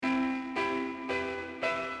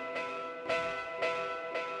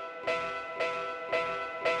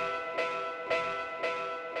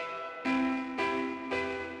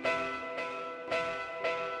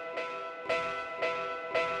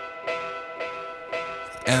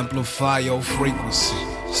Amplify your frequency.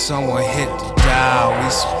 Someone hit the dial. We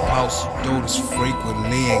supposed to do this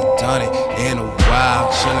frequently. Ain't done it in a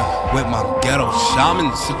while. Chillin' with my ghetto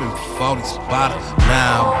shaman, sippin' 40s bottle.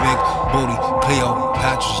 Now big booty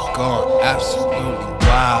Cleopatra's gone absolutely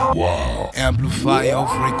wild. Wow. Amplify your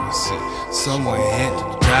frequency. Someone hit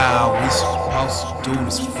the dial. We supposed to do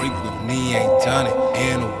this frequently. Ain't done it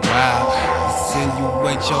in a while.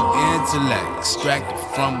 Insinuate your intellect, extract it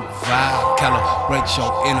from the vibe. Calibrate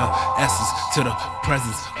your inner essence to the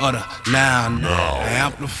presence of the now.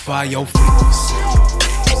 Amplify your frequency.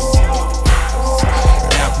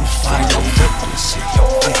 Amplify your frequency.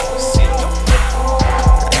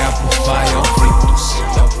 Amplify your frequency.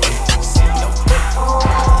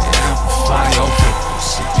 Amplify your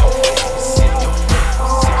frequency.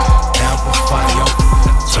 Amplify your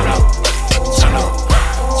turn up, turn up,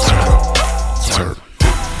 turn up, turn,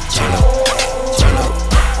 turn up, turn up,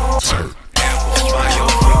 turn. Amplify your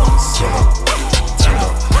frequency. Turn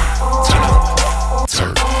up, turn up, turn up,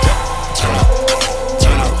 turn, turn up,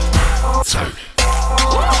 turn up, turn.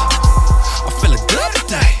 I'm feeling good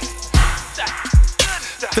today.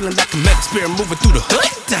 Feeling like a medic spirit moving through the hood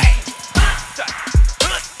today.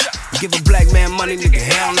 Give a black man money, nigga,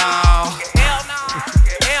 hell no.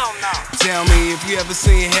 Tell me if you ever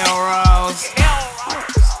seen Hell Rose.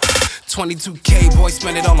 22K, boy,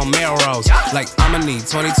 spend it all on Melrose. Like, I'ma need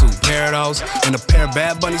 22 pair of those. And a pair of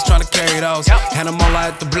bad bunnies tryna carry those. Hand them all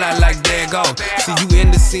out the block like there go. See, you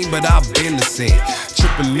in the scene, but I've been the scene.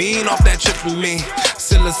 Trippin' mean off that trippin' me.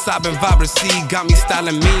 Psilocybin vibrancy got me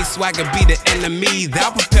styling mean. Swagger be the enemy.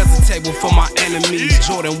 Thou prepares the table for my enemies.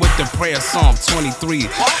 Jordan with the prayer Psalm 23.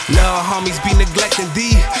 Love homies be neglecting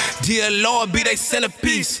thee. Dear Lord, be they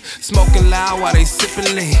centerpiece. Smoking loud while they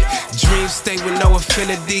sippin' lean. Dreams stay with no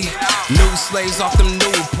affinity. New slaves off them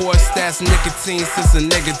Newports. That's nicotine since the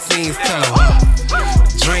nicotines. Tell them,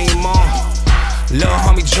 dream on. Lil'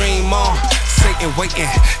 homie, dream on. Satan waiting,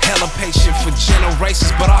 hella patient for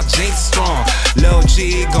generations, but our genes strong. Lil'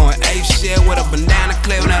 G going ape shit with a banana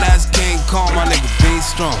clip. Now that's King Kong, my nigga be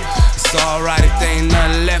strong. It's alright if there ain't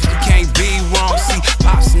nothing left, you can't be wrong. See,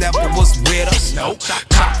 Pops never was with us. Nope.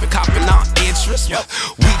 Copping our interest. Yep.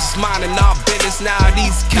 We just minding our business. Now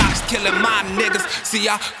these cops killing my niggas. See,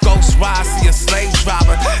 I ghost ride, see a slave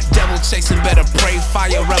driver. Devil chasing, better pray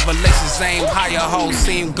fire. Revelations aim higher, whole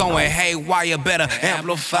scene going haywire. Better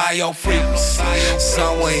amplify your frequency.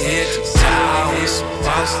 Someone hit the dial. We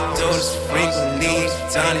supposed to do this frequently.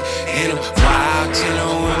 Done it in a while.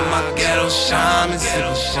 Chillin' with my ghetto shamans.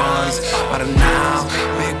 But now,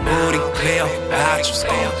 big booty Cleopatra's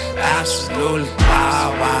gone absolutely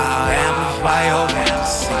wild, wild. Amplify your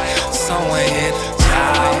frequency. Someone hit the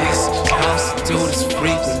dial. We supposed to do this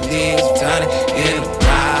frequently. Done it in a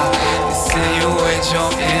while. Insinuate your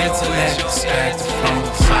intellect, extract it from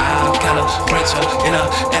the file. Calibrate your inner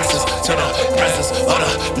essence to the presence of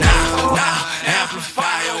the now.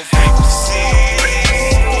 Amplify your frequency.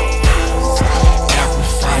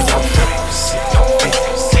 Amplify your frequency.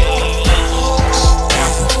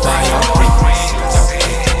 Amplify your frequency.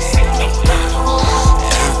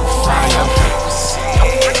 Amplify your frequency.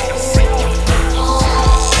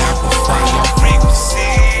 Amplify your frequency.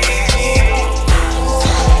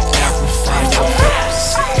 Amplify your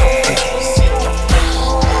frequency.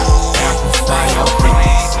 Amplify your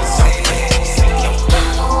frequency.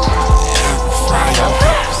 Amplify your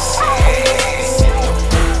frequency.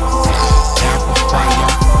 Amplify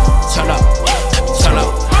your. Turn up, turn up,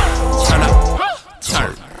 turn up,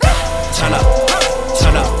 turn up.